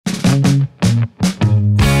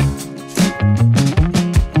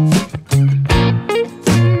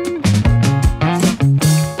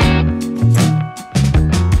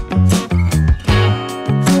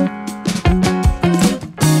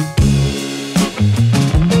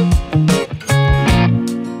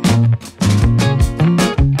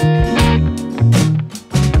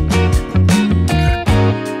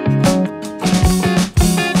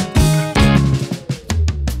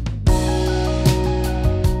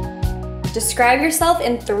Describe yourself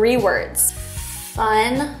in 3 words.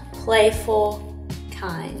 Fun, playful,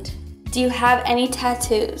 kind. Do you have any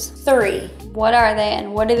tattoos? 3. What are they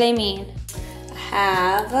and what do they mean? I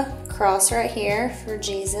have a cross right here for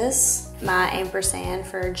Jesus, my ampersand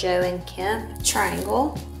for JoandKemp,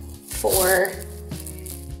 triangle for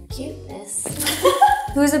cuteness.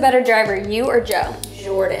 Who's a better driver, you or Joe?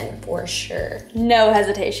 Jordan, for sure. No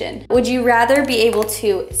hesitation. Would you rather be able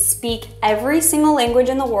to speak every single language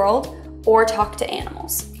in the world or talk to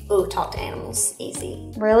animals? Ooh, talk to animals,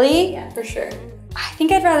 easy. Really? Yeah, for sure. I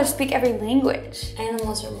think I'd rather speak every language.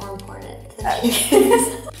 Animals are more important than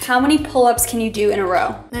humans. How many pull-ups can you do in a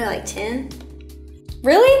row? Maybe like 10.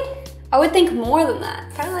 Really? I would think more than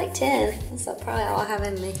that. Probably like 10. That's probably all I have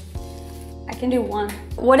in me. I can do 1.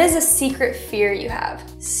 What is a secret fear you have?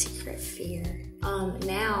 Secret fear.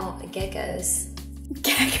 Now geckos.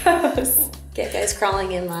 Geckos. Geckos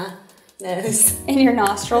crawling in my nose. In your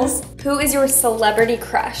nostrils. Who is your celebrity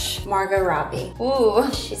crush? Margot Robbie. Ooh.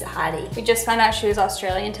 She's a hottie. We just found out she was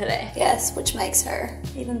Australian today. Yes, which makes her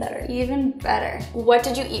even better. Even better. What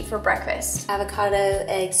did you eat for breakfast? Avocado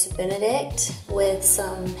eggs Benedict with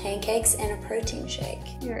some pancakes and a protein shake.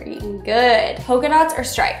 You're eating good. Polka dots or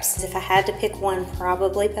stripes? If I had to pick one,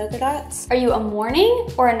 probably polka dots. Are you a morning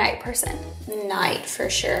or a night person? Night, for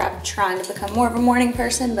sure. I'm trying to become more of a morning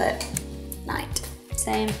person, but night.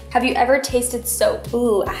 Same. Have you ever tasted soap?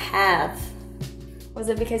 Ooh, I have. Was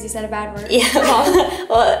it because you said a bad word? Yeah,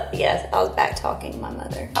 well, yes, I was back talking my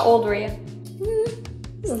mother. How old were you?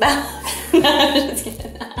 It was about, no, I'm just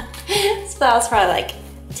kidding. So I was probably like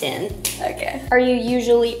 10. Okay. Are you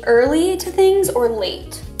usually early to things or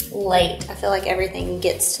late? Late. I feel like everything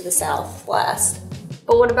gets to the south last.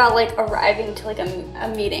 But what about like arriving to like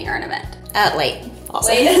a meeting or an event? Late.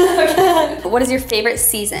 Also. Late? Okay. What is your favorite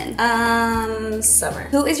season? Summer.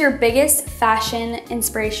 Who is your biggest fashion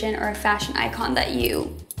inspiration or a fashion icon that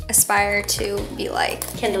you aspire to be like?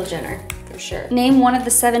 Kendall Jenner, for sure. Name one of the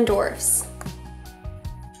 7 dwarfs.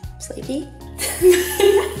 Sleepy.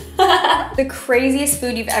 The craziest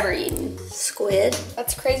food you've ever eaten. Squid.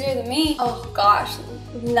 That's crazier than me. Oh gosh,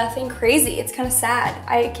 nothing crazy. It's kind of sad.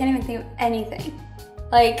 I can't even think of anything.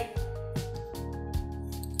 Like,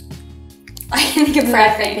 I can think of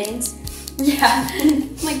Fried nothing. beans. Yeah,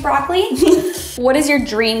 like broccoli. What is your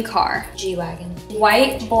dream car? G-Wagon.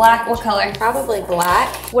 White, black, what color? Probably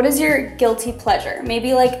black. What is your guilty pleasure?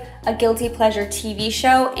 Maybe like a guilty pleasure TV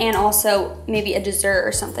show and also maybe a dessert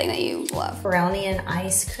or something that you love. Brownie and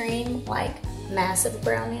ice cream, like massive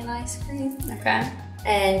brownie and ice cream. Okay.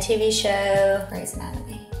 And TV show, Grey's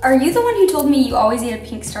Anatomy. Are you the one who told me you always eat a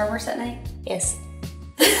pink Starburst at night? Yes.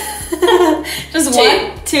 Just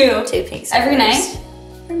one? Two. 2 pink Starburst. Every night?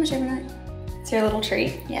 Pretty much every night. It's your little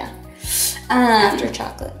treat. Yeah. After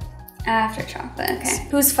chocolate. After chocolate, okay.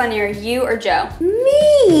 Who's funnier, you or Joe?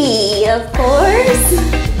 Me, of course.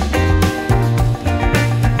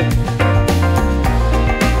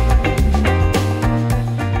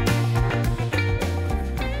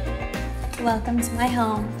 Welcome to my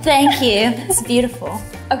home. Thank you. It's beautiful.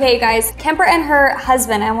 Okay, you guys, Kemper and her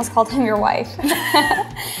husband, I almost called him your wife.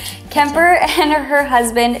 Kemper and her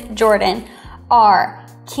husband, Jordan, are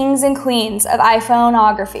kings and queens of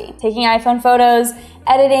iPhoneography. Taking iPhone photos,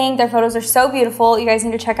 editing, their photos are so beautiful. You guys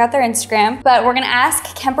need to check out their Instagram. But we're gonna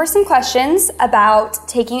ask Kemper some questions about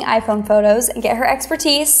taking iPhone photos and get her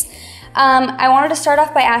expertise. I wanted to start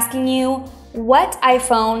off by asking you, what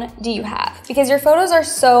iPhone do you have? Because your photos are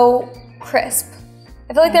so crisp.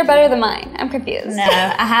 I feel like they're better than mine. I'm confused. No,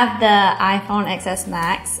 I have the iPhone XS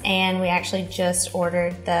Max, and we actually just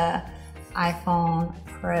ordered the iPhone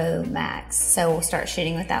Pro Max. So we'll start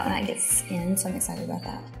shooting with that when that gets in, so I'm excited about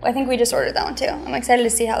that. I think we just ordered that one too. I'm excited to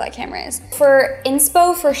see how that camera is. For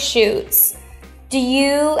inspo for shoots, do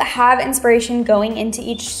you have inspiration going into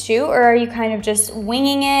each shoot, or are you kind of just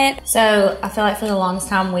winging it? So I feel like for the longest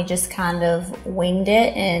time we just kind of winged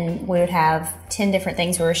it, and we would have 10 different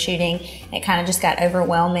things we were shooting. It kind of just got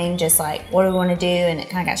overwhelming, just like what do we want to do, and it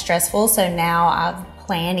kind of got stressful. So now I've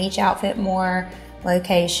planned each outfit more,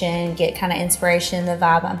 location, get kind of inspiration, the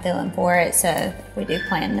vibe I'm feeling for it. So we do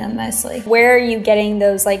plan them mostly. Where are you getting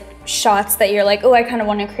those like shots that you're like, oh, I kind of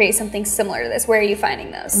want to create something similar to this? Where are you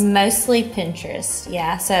finding those? Mostly Pinterest,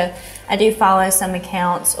 yeah. So I do follow some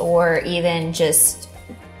accounts or even just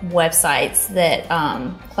websites that,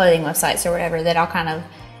 clothing websites or whatever, that I'll kind of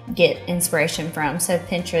get inspiration from. So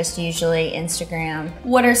Pinterest, usually Instagram.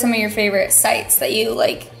 What are some of your favorite sites that you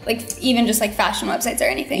like even just like fashion websites or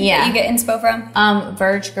anything that you get inspo from?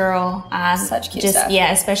 Verge Girl. Such cute stuff.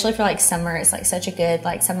 Yeah, especially for like summer, it's like such a good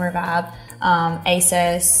like summer vibe.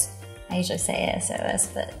 ASOS. I usually say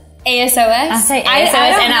ASOS, but ASOS? I say ASOS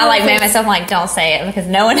and I like made myself like, don't say it because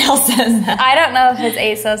no one else says that. I don't know if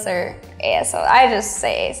it's ASOS or ASOS. I just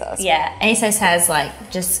say ASOS. Yeah, ASOS has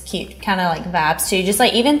like just cute kind of like vibes too. Just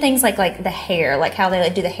like even things like the hair, like how they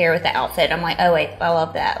like do the hair with the outfit. I'm like, oh wait, I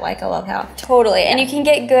love that. Like I love how. Totally, and you can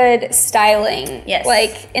get good styling,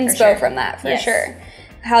 like inspo from that for sure.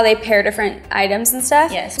 How they pair different items and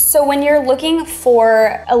stuff. Yes. So when you're looking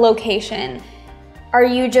for a location, are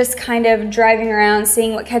you just kind of driving around,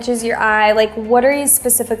 seeing what catches your eye? Like, what are you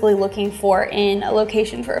specifically looking for in a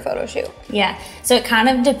location for a photo shoot? Yeah, so it kind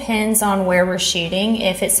of depends on where we're shooting.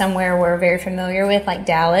 If it's somewhere we're very familiar with, like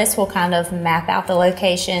Dallas, we'll kind of map out the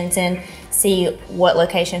locations and see what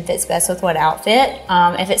location fits best with what outfit.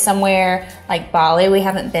 If it's somewhere like Bali, we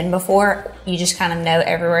haven't been before, you just kind of know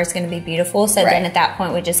everywhere is going to be beautiful. So then at that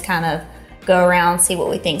point, we just kind of go around, see what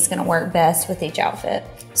we think is going to work best with each outfit.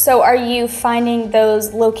 So are you finding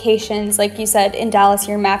those locations, like you said in Dallas,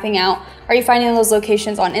 you're mapping out, are you finding those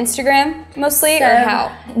locations on Instagram mostly or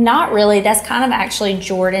how? Not really. That's kind of actually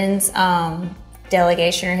Jordan's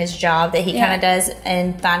delegation or his job that he kind of does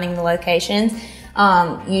in finding the locations.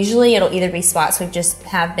 Usually it'll either be spots we've just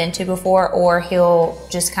have been to before, or he'll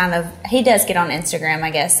just kind of, he does get on Instagram, I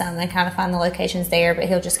guess, and kind of find the locations there, but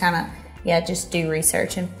he'll just kind of, just do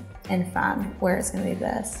research and find where it's going to be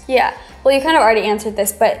best. Yeah. Well, you kind of already answered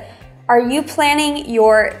this, but are you planning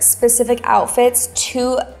your specific outfits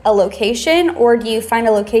to a location, or do you find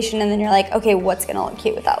a location and then you're like, okay, what's going to look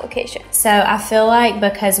cute with that location? So I feel like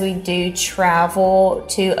because we do travel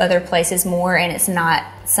to other places more and it's not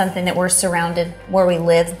something that we're surrounded where we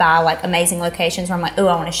live by like amazing locations where I'm like, oh,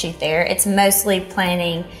 I want to shoot there. It's mostly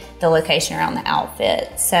planning the location around the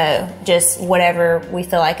outfit. So just whatever we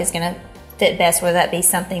feel like is going to fit best, whether that be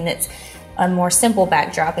something that's a more simple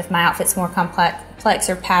backdrop if my outfit's more complex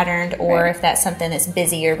or patterned, or if that's something that's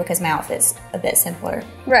busier because my outfit's a bit simpler.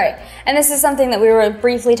 Right. And this is something that we were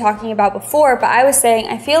briefly talking about before, but I was saying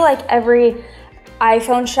I feel like every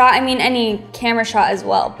iPhone shot, I mean any camera shot as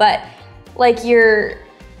well, but like your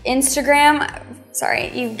Instagram, sorry,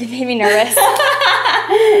 you made me nervous.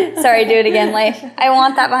 Sorry, do it again, life. I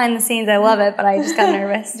want that behind the scenes, I love it, but I just got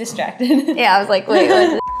nervous. Distracted. Yeah, I was like, wait, what is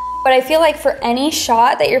this? But I feel like for any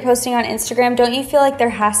shot that you're posting on Instagram, don't you feel like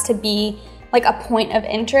there has to be like a point of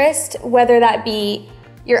interest, whether that be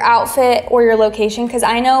your outfit or your location? Because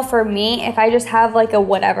I know for me, if I just have like a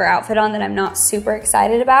whatever outfit on that I'm not super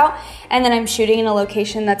excited about, and then I'm shooting in a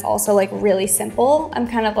location that's also like really simple, I'm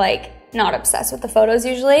kind of like not obsessed with the photos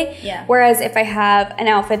usually. Yeah. Whereas if I have an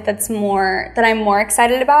outfit that I'm more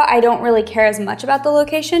excited about, I don't really care as much about the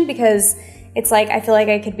location, because it's like, I feel like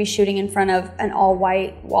I could be shooting in front of an all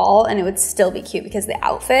white wall and it would still be cute because the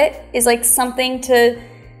outfit is like something to,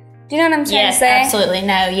 do you know what I'm trying to say? Yes, absolutely.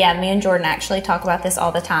 No, yeah, me and Jordan actually talk about this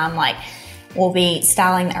all the time. Like, we'll be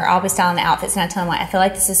styling, or I'll be styling the outfits and I tell him like, I feel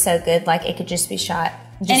like this is so good, like it could just be shot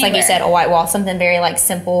just anywhere. Like you said, a white wall, something very like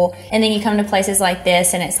simple. And then you come to places like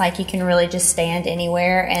this and it's like you can really just stand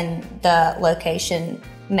anywhere and the location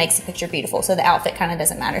makes the picture beautiful. So the outfit kind of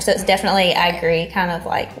doesn't matter. So it's definitely, I agree, kind of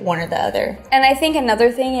like one or the other. And I think another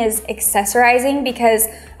thing is accessorizing, because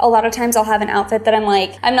a lot of times I'll have an outfit that I'm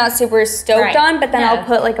like, I'm not super stoked on, but then I'll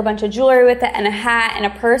put like a bunch of jewelry with it and a hat and a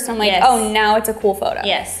purse. And I'm like, oh, now it's a cool photo.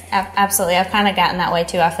 Yes, absolutely. I've kind of gotten that way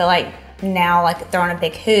too. I feel like now, like throwing a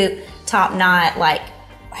big hoop, top knot, like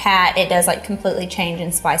hat, it does like completely change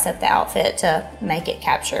and spice up the outfit to make it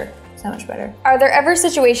capture so much better. Are there ever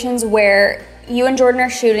situations where you and Jordan are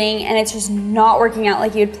shooting and it's just not working out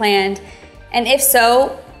like you'd planned? And if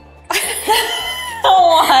so,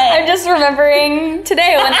 I'm just remembering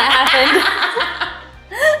today when that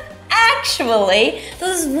happened. Actually, there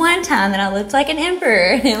was one time that I looked like an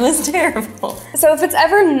emperor and it was terrible. So if it's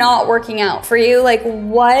ever not working out for you, like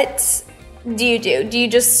what do you do? Do you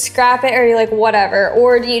just scrap it, or are you like, whatever?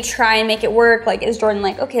 Or do you try and make it work? Like, is Jordan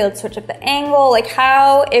like, okay, let's switch up the angle? Like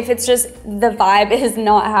how, if it's just the vibe is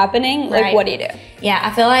not happening, like what do you do? Yeah, I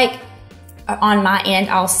feel like on my end,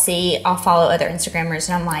 I'll follow other Instagrammers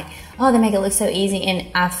and I'm like, oh, they make it look so easy.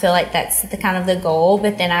 And I feel like that's the kind of the goal.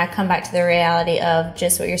 But then I come back to the reality of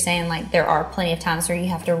just what you're saying. Like, there are plenty of times where you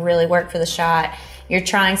have to really work for the shot. You're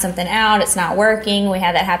trying something out, it's not working. We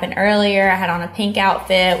had that happen earlier. I had on a pink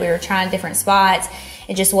outfit. We were trying different spots.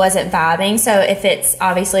 It just wasn't vibing. So if it's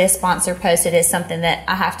obviously a sponsor post, it is something that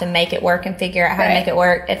I have to make it work and figure out how to make it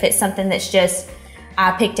work. If it's something that's just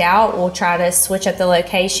I picked out, we'll try to switch up the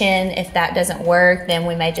location. If that doesn't work, then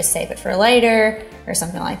we may just save it for later or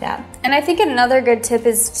something like that. And I think another good tip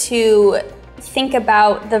is to think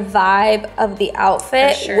about the vibe of the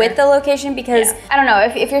outfit with the location, because I don't know,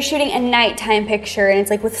 if you're shooting a nighttime picture and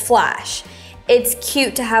it's like with flash, it's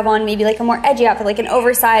cute to have on maybe like a more edgy outfit, like an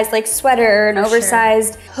oversized like sweater or an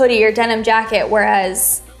oversized hoodie or denim jacket,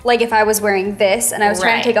 whereas like if I was wearing this and I was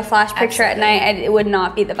trying to take a flash picture at night, it would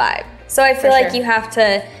not be the vibe. So I feel like you have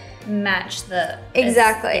to match the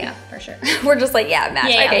yeah, for sure. We're just like match.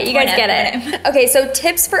 Okay, you guys get it. Okay, so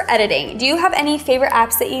tips for editing. Do you have any favorite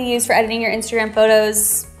apps that you use for editing your Instagram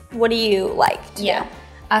photos? What do you like to do?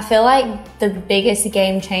 I feel like the biggest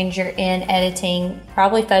game changer in editing,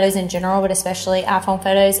 probably photos in general, but especially iPhone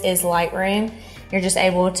photos, is Lightroom. You're just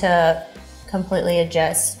able to completely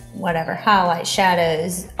adjust whatever, highlights,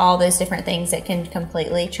 shadows, all those different things that can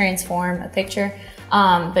completely transform a picture.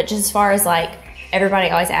 But just as far as like, everybody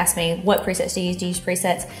always asks me, what presets do you use? Do you use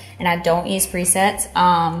presets? And I don't use presets,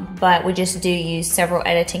 but we just do use several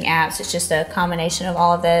editing apps. It's just a combination of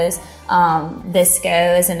all of those.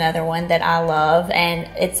 Visco is another one that I love. And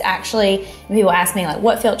it's actually, people ask me like,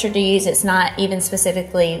 what filter do you use? It's not even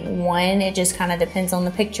specifically one. It just kind of depends on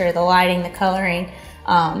the picture, the lighting, the coloring.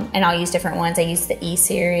 And I'll use different ones. I use the E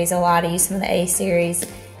series a lot. I use some of the A series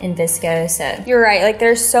in Visco. So you're right. Like,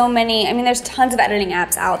 there's so many, I mean, there's tons of editing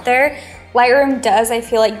apps out there. Lightroom does, I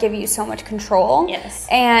feel like, give you so much control. Yes.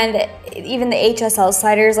 And even the HSL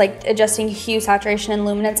sliders, like adjusting hue, saturation, and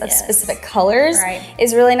luminance of specific colors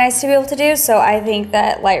is really nice to be able to do. So I think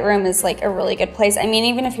that Lightroom is like a really good place. I mean,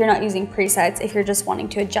 even if you're not using presets, if you're just wanting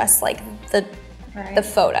to adjust like the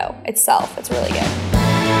photo itself, it's really good.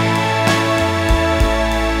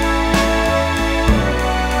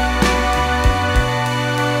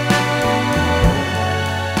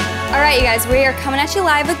 All right, you guys, we are coming at you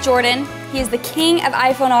live with Jordan. He is the king of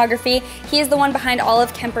iPhoneography. He is the one behind all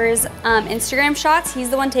of Kemper's Instagram shots. He's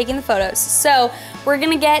the one taking the photos. So we're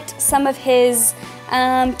gonna get some of his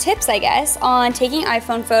tips, I guess, on taking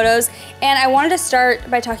iPhone photos. And I wanted to start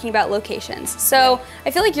by talking about locations. So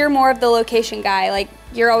I feel like you're more of the location guy. Like,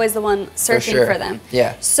 you're always the one searching for them.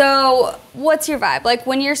 Yeah. So what's your vibe? Like,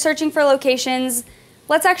 when you're searching for locations,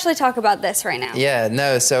 let's actually talk about this right now. Yeah,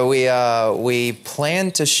 no, so we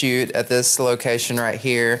planned to shoot at this location right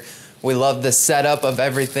here. We loved the setup of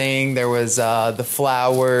everything. There was the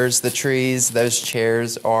flowers, the trees, those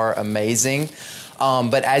chairs are amazing.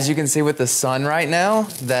 But as you can see with the sun right now,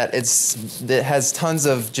 that it has tons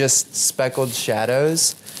of just speckled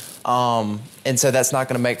shadows. And so that's not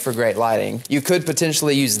gonna make for great lighting. You could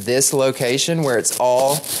potentially use this location where it's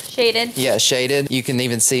all shaded. Yeah, shaded. You can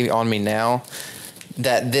even see on me now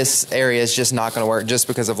that this area is just not going to work just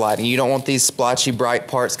because of lighting. You don't want these splotchy bright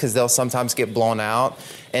parts because they'll sometimes get blown out,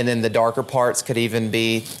 and then the darker parts could even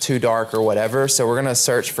be too dark or whatever. So we're going to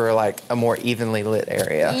search for like a more evenly lit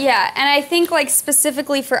area. Yeah, and I think like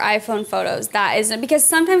specifically for iPhone photos, that is, because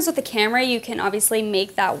sometimes with the camera you can obviously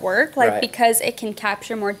make that work, like because it can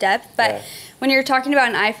capture more depth, but when you're talking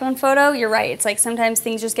about an iPhone photo, you're right. It's like sometimes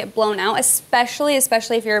things just get blown out, especially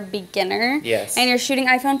if you're a beginner. Yes. And you're shooting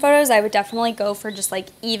iPhone photos, I would definitely go for just like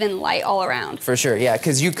even light all around. For sure, yeah,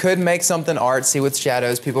 because you could make something artsy with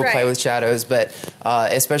shadows. People play with shadows, but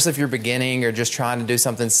especially if you're beginning or just trying to do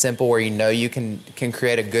something simple where you know you can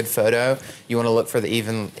create a good photo, you want to look for the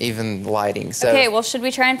even lighting. So, okay, well, should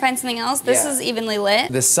we try and find something else? This is evenly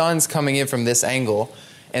lit. The sun's coming in from this angle.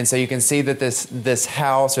 And so you can see that this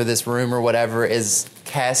house or this room or whatever is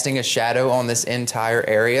casting a shadow on this entire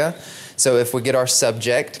area. So if we get our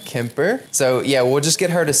subject, Kemper, so yeah, we'll just get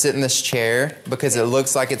her to sit in this chair because it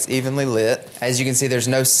looks like it's evenly lit. As you can see, there's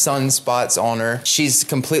no sunspots on her. She's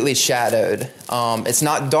completely shadowed. It's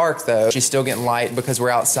not dark though. She's still getting light because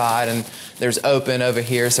we're outside and there's open over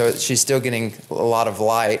here, so she's still getting a lot of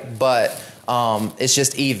light, but it's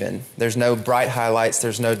just even. There's no bright highlights,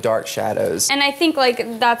 there's no dark shadows. And I think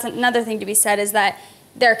like that's another thing to be said is that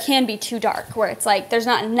there can be too dark where it's like there's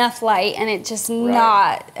not enough light and it's just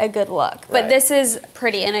not a good look. But this is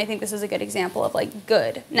pretty, and I think this is a good example of like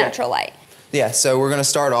good natural light. Yeah, so we're gonna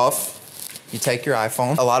start off you take your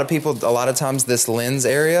iPhone. A lot of times this lens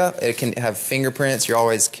area, it can have fingerprints. You're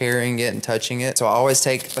always carrying it and touching it. So I always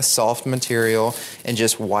take a soft material and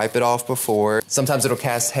just wipe it off before. Sometimes it'll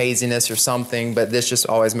cast haziness or something, but this just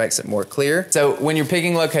always makes it more clear. So when you're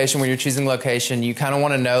picking location, when you're choosing location, you kind of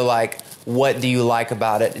want to know, like, what do you like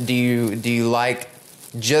about it? Do you like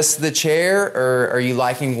just the chair, or are you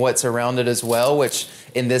liking what's around it as well? Which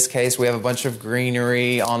in this case, we have a bunch of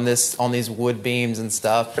greenery on these wood beams and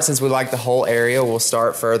stuff. Since we like the whole area, we'll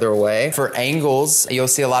start further away. For angles, you'll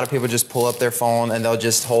see a lot of people just pull up their phone and they'll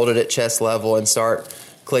just hold it at chest level and start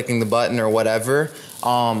clicking the button or whatever.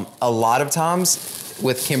 A lot of times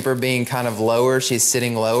with Kemper being kind of lower, she's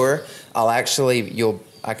sitting lower, I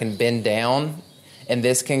can bend down, and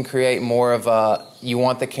this can create more of a, you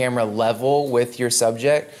want the camera level with your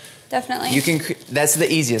subject. Definitely. That's the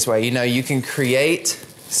easiest way. You can create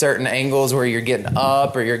certain angles where you're getting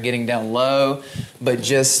up or you're getting down low, but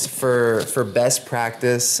just for best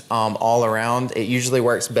practice all around, it usually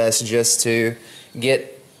works best just to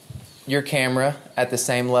get your camera at the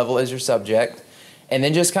same level as your subject, and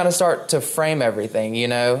then just kind of start to frame everything. You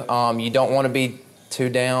don't want to be too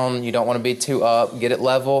down, you don't want to be too up. Get it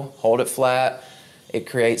level, hold it flat. It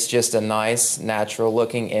creates just a nice, natural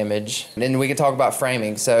looking image. And then we can talk about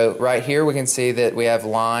framing. So right here we can see that we have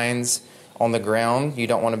lines on the ground. You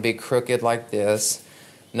don't want to be crooked like this,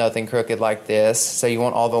 nothing crooked like this. So you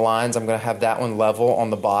want all the lines. I'm going to have that one level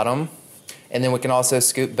on the bottom. And then we can also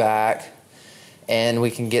scoot back and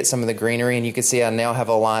we can get some of the greenery, and you can see I now have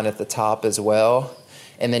a line at the top as well.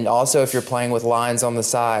 And then also, if you're playing with lines on the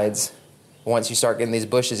sides, once you start getting these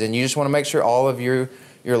bushes, and you just want to make sure all of your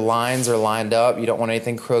lines are lined up. You don't want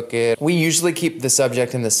anything crooked. We usually keep the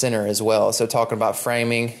subject in the center as well. So talking about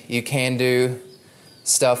framing, you can do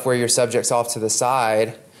stuff where your subject's off to the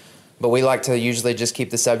side, but we like to usually just keep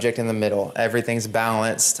the subject in the middle. Everything's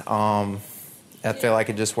balanced. I feel like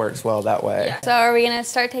it just works well that way. Yeah. So are we gonna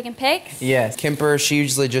start taking pics? Yes. Kemper, she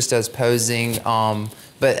usually just does posing,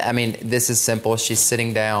 but I mean, this is simple. She's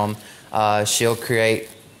sitting down. She'll create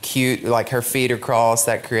cute, like her feet are crossed,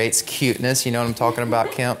 that creates cuteness, you know what I'm talking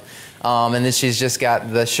about, Kemp? And then she's just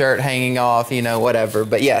got the shirt hanging off, whatever.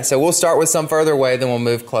 But yeah, so we'll start with some further away, then we'll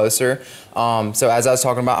move closer. So as I was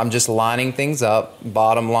talking about, I'm just lining things up,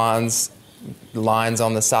 bottom lines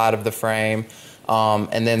on the side of the frame.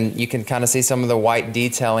 And then you can kind of see some of the white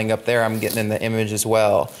detailing up there I'm getting in the image as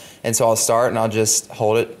well. And so I'll start and I'll just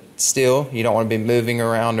hold it still. You don't want to be moving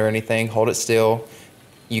around or anything, hold it still.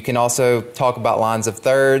 You can also talk about lines of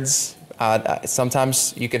thirds.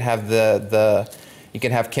 Sometimes you can have you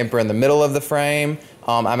can have Kemper in the middle of the frame.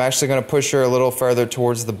 I'm actually going to push her a little further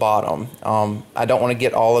towards the bottom. I don't want to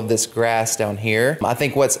get all of this grass down here. I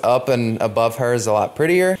think what's up and above her is a lot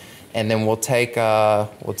prettier. And then we'll take a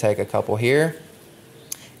couple here,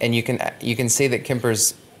 and you can see that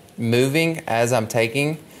Kemper's moving as I'm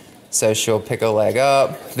taking. So she'll pick a leg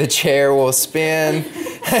up, the chair will spin.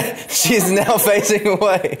 She's now facing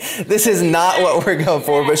away. This is not what we're going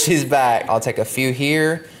for, but she's back. I'll take a few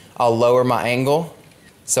here. I'll lower my angle,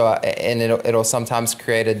 and it'll sometimes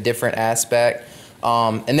create a different aspect.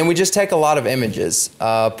 And then we just take a lot of images.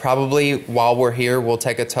 Probably while we're here, we'll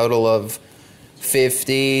take a total of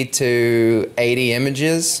 50 to 80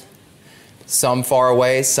 images. Some far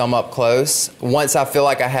away, some up close. Once I feel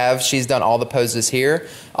like she's done all the poses here,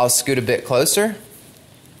 I'll scoot a bit closer.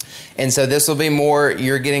 And so this will be more,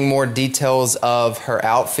 you're getting more details of her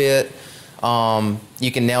outfit.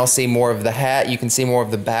 You can now see more of the hat. You can see more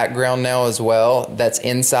of the background now as well. That's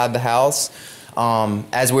inside the house.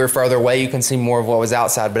 As we're further away, you can see more of what was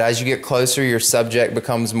outside. But as you get closer, your subject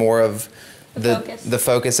becomes more of the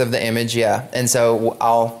focus of the image, yeah. And so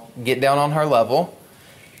I'll get down on her level,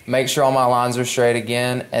 make sure all my lines are straight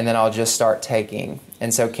again, and then I'll just start taking.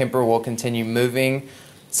 And so Kemper will continue moving.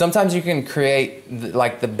 Sometimes you can create,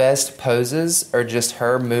 like, the best poses are just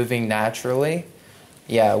her moving naturally.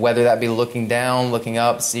 Yeah, whether that be looking down, looking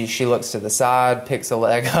up, see she looks to the side, picks a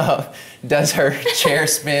leg up, does her chair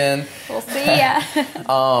spin. We'll see, yeah.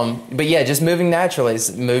 But yeah, just moving naturally.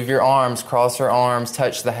 Move your arms, cross her arms,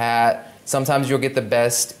 touch the hat. Sometimes you'll get the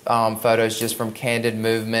best photos just from candid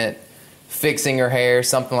movement, fixing her hair,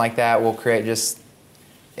 something like that will create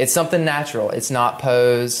it's something natural. It's not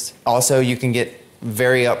posed. Also, you can get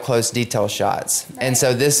very up close detail shots. Right. And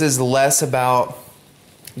so this is less about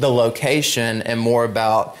the location and more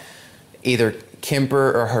about either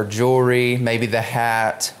Kemper or her jewelry, maybe the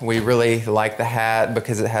hat. We really like the hat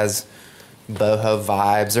because it has boho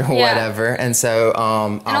vibes or whatever. And so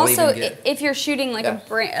and I'll also even if you're shooting like a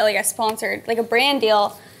brand, like a sponsored, like a brand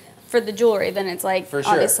deal for the jewelry, then it's like, for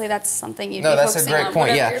sure, obviously that's something you'd be that's focusing a great on,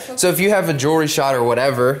 point. Yeah, so if you have a jewelry shot or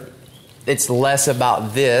whatever, it's less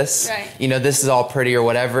about this. Right. You know, this is all pretty or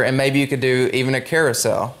whatever. And maybe you could do even a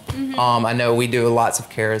carousel. I know we do lots of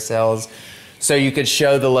carousels. So you could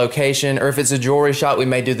show the location, or if it's a jewelry shot, we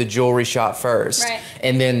may do the jewelry shot first. Right.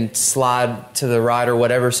 And then slide to the right or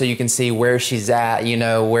whatever so you can see where she's at, you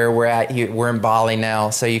know, where we're at. We're in Bali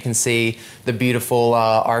now, so you can see the beautiful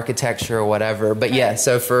architecture or whatever. But yeah,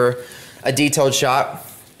 so for a detailed shot,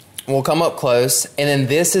 we'll come up close. And then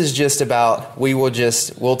this is just about,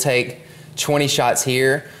 we'll take 20 shots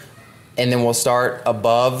here, and then we'll start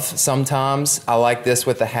above sometimes. I like this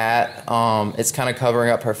with the hat. It's kind of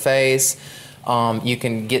covering up her face. You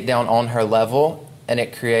can get down on her level, and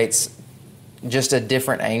it creates just a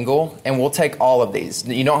different angle. And we'll take all of these.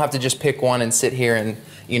 You don't have to just pick one and sit here and,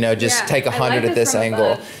 you know, just take 100 at this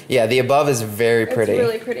angle. Above. Yeah, the above is very pretty. It's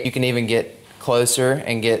really pretty. You can even get closer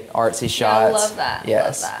and get artsy shots. I love that.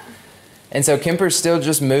 Yes. Love that. And so Kemper's still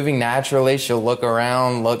just moving naturally. She'll look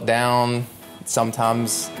around, look down.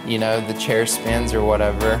 Sometimes, you know, the chair spins or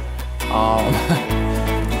whatever. I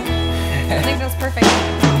think that's perfect.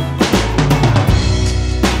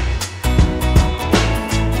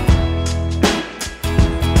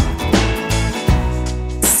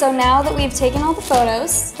 So now that we've taken all the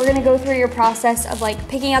photos, we're gonna go through your process of like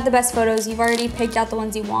picking out the best photos. You've already picked out the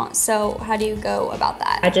ones you want. So how do you go about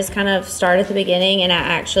that? I just kind of start at the beginning, and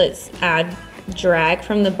I drag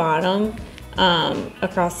from the bottom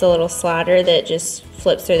across the little slider that just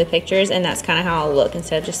flips through the pictures, and that's kind of how I'll look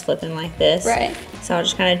instead of just flipping like this. Right. So I'll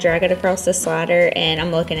just kind of drag it across the slider, and I'm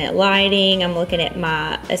looking at lighting, I'm looking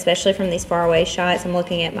at especially from these far away shots, I'm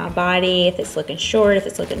looking at my body, if it's looking short, if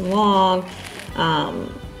it's looking long,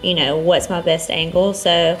 you know, what's my best angle.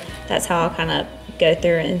 So that's how I'll kind of go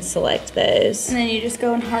through and select those. And then you just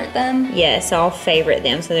go and heart them? Yeah, so I'll favorite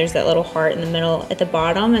them. So there's that little heart in the middle at the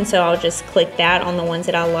bottom, and so I'll just click that on the ones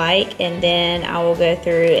that I like, and then I will go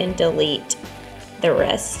through and delete the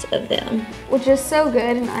rest of them. Which is so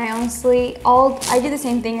good, and I honestly, I do the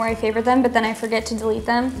same thing where I favorite them, but then I forget to delete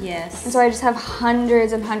them. Yes. And so I just have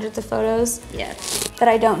hundreds and hundreds of photos Yes. that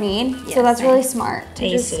I don't need. Yeah, so that's same. really smart. I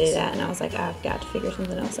used to do that, and I was like, I've got to figure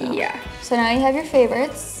something else out. Yeah. So now you have your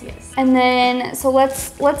favorites. Yes. And then, so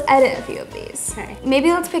let's edit a few of these. Okay.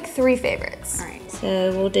 Maybe let's pick 3 favorites. All right.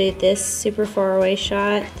 So we'll do this super far away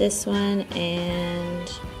shot, this one,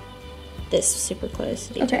 and this super close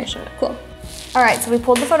detail shot. Cool. All right, so we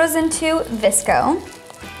pulled the photos into Visco,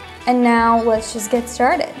 and now let's just get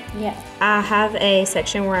started. Yeah. I have a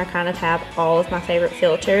section where I kind of have all of my favorite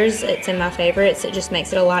filters. It's in my favorites. It just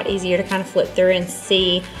makes it a lot easier to kind of flip through and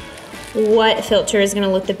see what filter is going to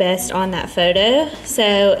look the best on that photo.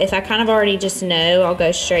 So if I kind of already just know, I'll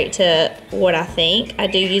go straight to what I think. I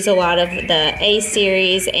do use a lot of the A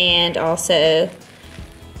series and also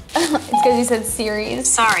It's because you said series.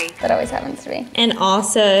 Sorry. That always happens to me. And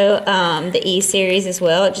also the E series as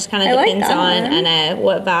well. It just kind of depends on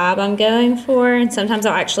what vibe I'm going for. And sometimes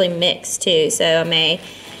I'll actually mix too. So I may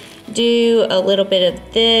do a little bit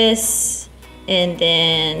of this and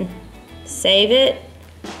then save it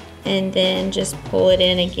and then just pull it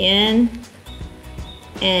in again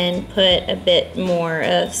and put a bit more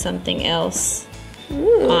of something else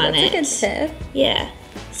on it. That's a good tip. Yeah.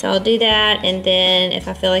 So I'll do that, and then if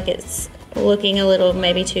I feel like it's looking a little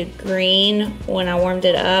maybe too green when I warmed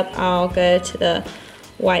it up, I'll go to the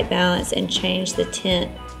white balance and change the tint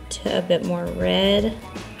to a bit more red.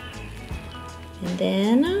 And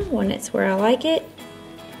then when it's where I like it,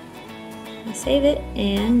 I save it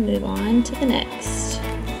and move on to the next.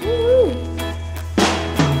 Woo!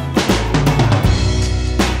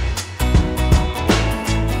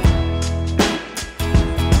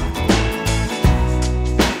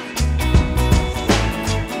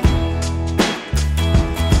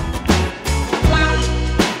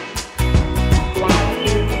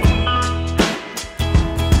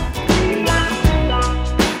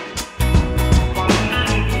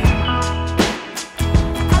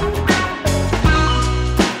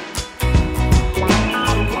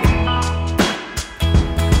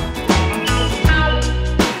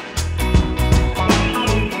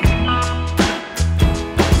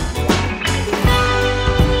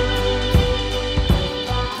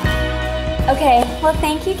 Okay, well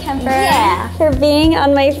thank you, Kemper, for being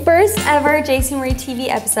on my first ever Jaci Marie TV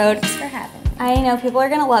episode. Thanks for having me. I know people are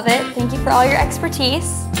gonna love it. Thank you for all your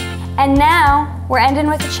expertise. And now we're ending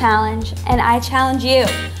with a challenge, and I challenge you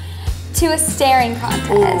to a staring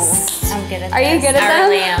contest. Ooh, I'm good at Are you good at them? I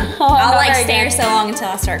really am. Oh, I'm I'll not like very stare good. so long until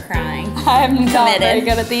I start crying. I'm not Committed. very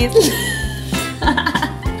good at these.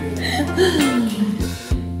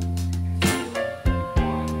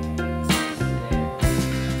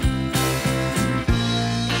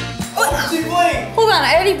 Hold on,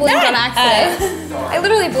 I already already blinked on accident. I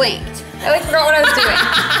literally blinked. I like forgot what I was doing.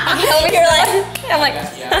 You're like, I'm like,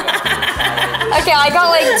 okay, I got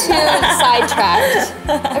like too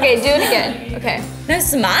sidetracked. Okay, do it again. Okay. no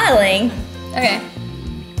smiling. Okay.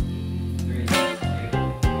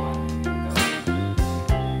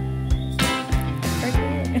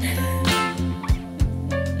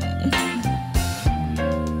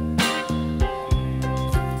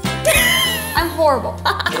 I'm horrible.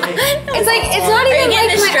 It's like, it's not even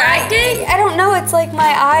getting like distracted? I don't know, it's like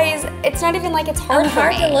my eyes, it's not even like it's hard for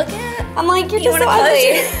Hard me. to look at. I'm like, you're You just so wanna close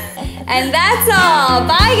ugly. your- And that's all.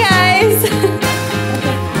 Bye, guys.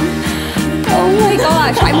 Oh my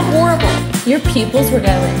gosh, I'm horrible. Your pupils were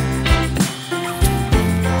going.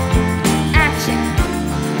 Action.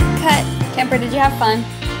 Cut. Kemper, did you have fun?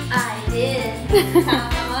 I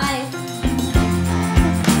did.